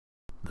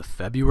The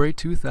February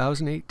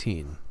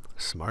 2018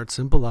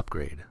 SmartSimple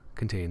upgrade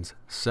contains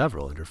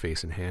several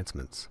interface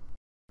enhancements.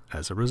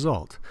 As a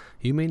result,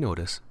 you may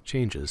notice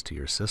changes to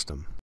your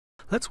system.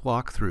 Let's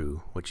walk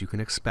through what you can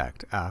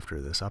expect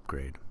after this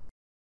upgrade.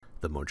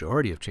 The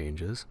majority of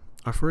changes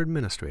are for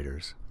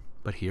administrators,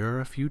 but here are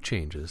a few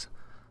changes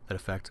that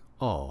affect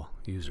all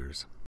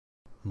users.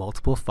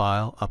 Multiple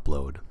file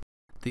upload.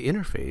 The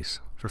interface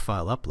for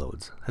file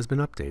uploads has been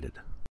updated.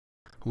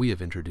 We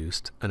have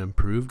introduced an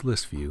improved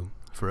list view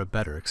for a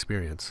better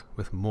experience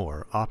with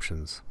more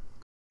options.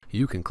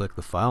 You can click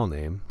the file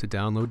name to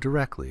download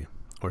directly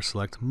or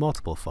select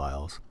multiple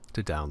files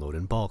to download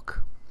in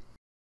bulk.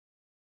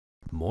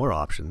 More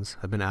options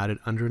have been added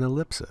under an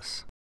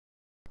ellipsis,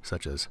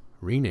 such as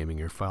renaming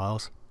your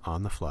files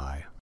on the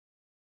fly.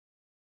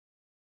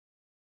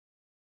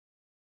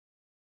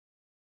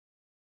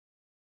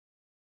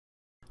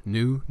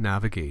 New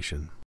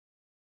navigation.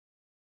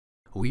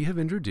 We have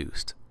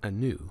introduced a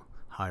new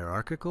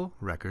hierarchical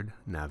record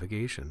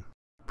navigation.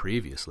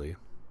 Previously,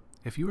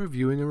 if you were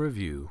viewing a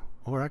review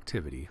or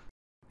activity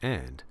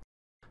and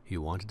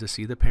you wanted to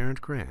see the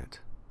parent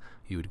grant,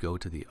 you would go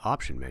to the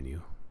option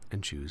menu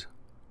and choose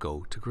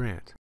Go to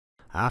Grant.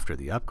 After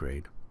the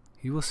upgrade,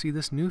 you will see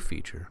this new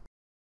feature,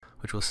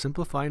 which will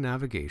simplify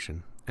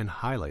navigation and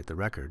highlight the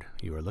record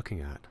you are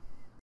looking at.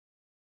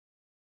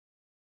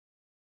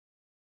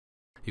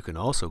 You can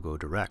also go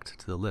direct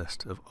to the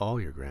list of all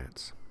your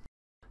grants.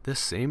 This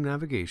same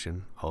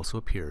navigation also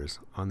appears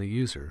on the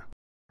user,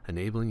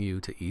 enabling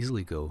you to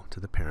easily go to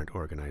the parent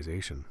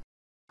organization.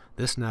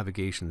 This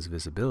navigation's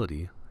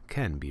visibility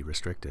can be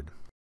restricted.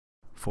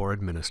 For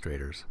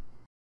administrators.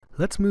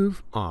 Let's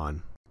move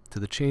on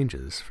to the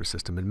changes for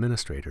system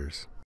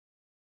administrators.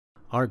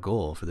 Our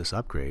goal for this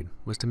upgrade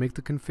was to make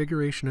the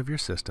configuration of your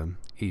system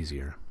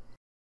easier.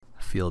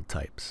 Field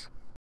types.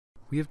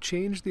 We have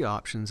changed the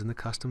options in the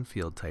custom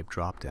field type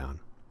dropdown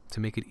to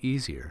make it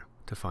easier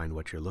to find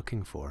what you're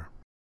looking for.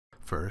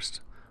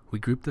 First, we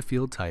grouped the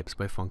field types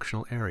by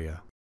functional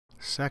area.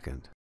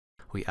 Second,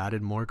 we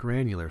added more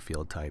granular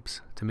field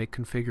types to make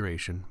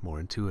configuration more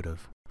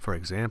intuitive. For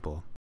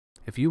example,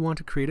 if you want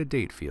to create a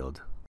date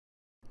field,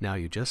 now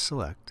you just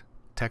select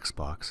text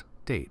box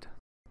date.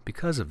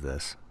 Because of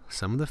this,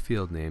 some of the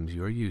field names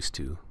you are used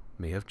to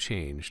may have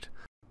changed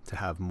to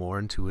have more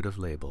intuitive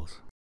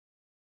labels.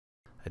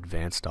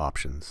 Advanced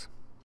options.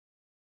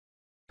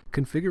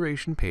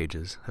 Configuration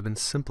pages have been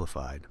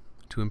simplified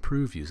to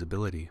improve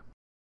usability.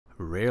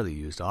 Rarely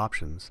used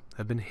options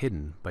have been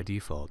hidden by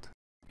default.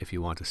 If you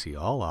want to see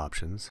all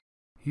options,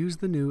 use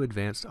the new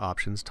Advanced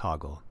Options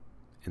toggle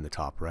in the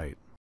top right.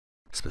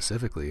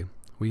 Specifically,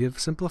 we have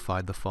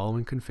simplified the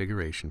following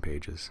configuration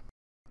pages: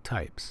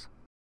 types,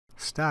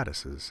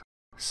 statuses,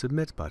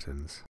 submit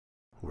buttons,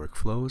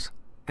 workflows,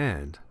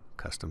 and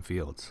custom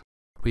fields.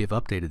 We have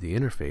updated the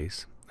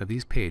interface of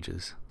these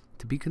pages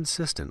to be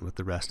consistent with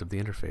the rest of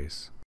the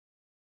interface.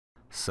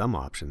 Some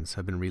options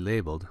have been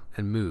relabeled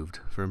and moved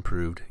for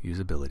improved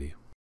usability.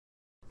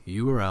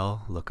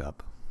 URL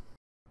Lookup.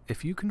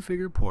 If you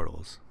configure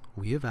portals,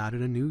 we have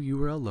added a new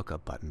URL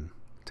Lookup button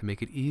to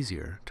make it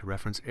easier to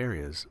reference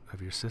areas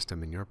of your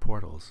system in your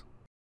portals.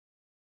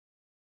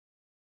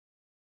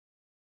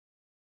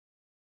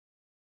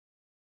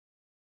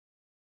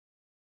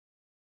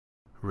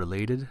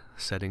 Related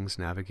settings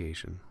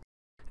navigation.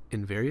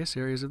 In various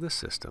areas of the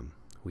system,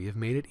 we have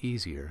made it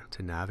easier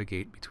to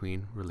navigate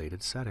between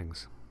related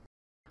settings.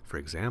 For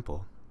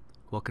example,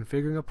 while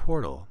configuring a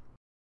portal,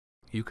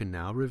 you can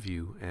now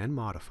review and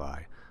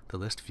modify the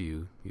list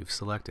view you've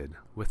selected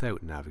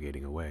without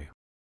navigating away.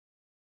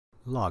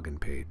 Login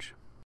page.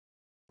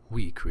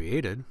 We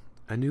created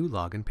a new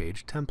login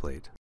page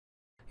template.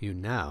 You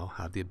now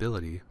have the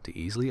ability to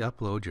easily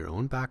upload your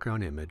own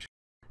background image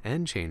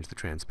and change the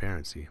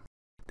transparency.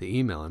 The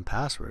email and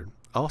password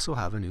also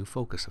have a new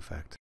focus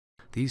effect.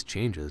 These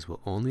changes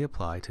will only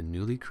apply to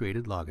newly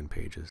created login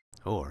pages,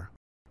 or,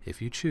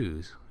 if you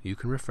choose, you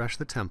can refresh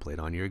the template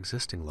on your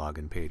existing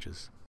login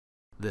pages.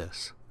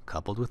 This,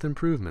 coupled with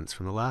improvements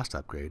from the last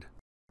upgrade,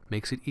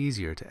 makes it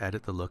easier to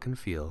edit the look and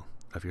feel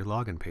of your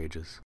login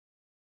pages.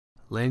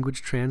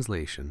 Language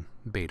translation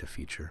beta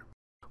feature.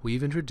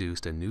 We've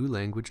introduced a new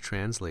language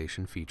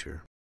translation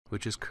feature,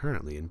 which is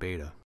currently in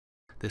beta.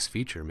 This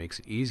feature makes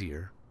it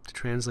easier to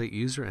translate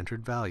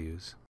user-entered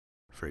values.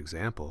 For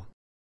example,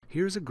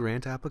 here's a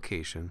grant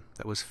application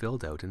that was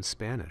filled out in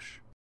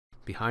Spanish.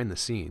 Behind the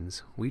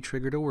scenes, we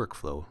triggered a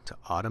workflow to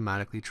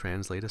automatically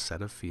translate a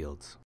set of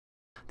fields.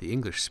 The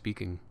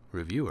English-speaking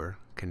reviewer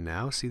can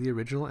now see the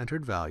original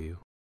entered value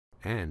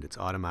and its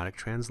automatic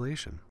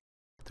translation.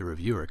 The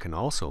reviewer can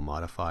also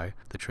modify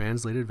the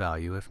translated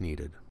value if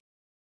needed.